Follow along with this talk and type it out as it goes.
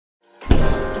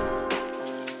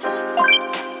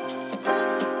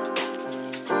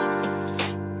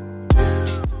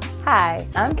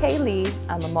I'm Kaylee.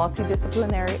 I'm a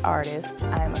multidisciplinary artist.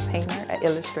 I am a painter, an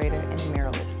illustrator, and a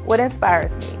muralist. What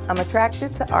inspires me? I'm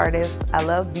attracted to artists. I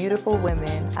love beautiful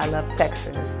women. I love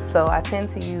textures. So I tend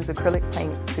to use acrylic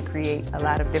paints to create a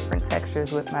lot of different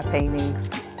textures with my paintings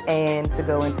and to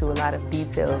go into a lot of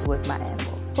details with my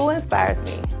animals. Who inspires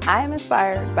me? I am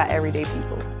inspired by everyday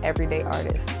people, everyday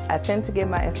artists. I tend to get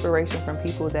my inspiration from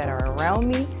people that are around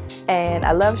me, and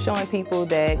I love showing people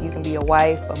that you can be a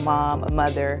wife, a mom, a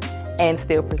mother, and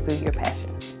still pursue your passion.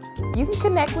 You can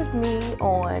connect with me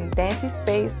on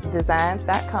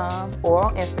DancySpaceDesigns.com or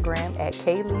on Instagram at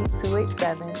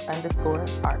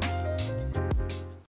Kaylee287_art.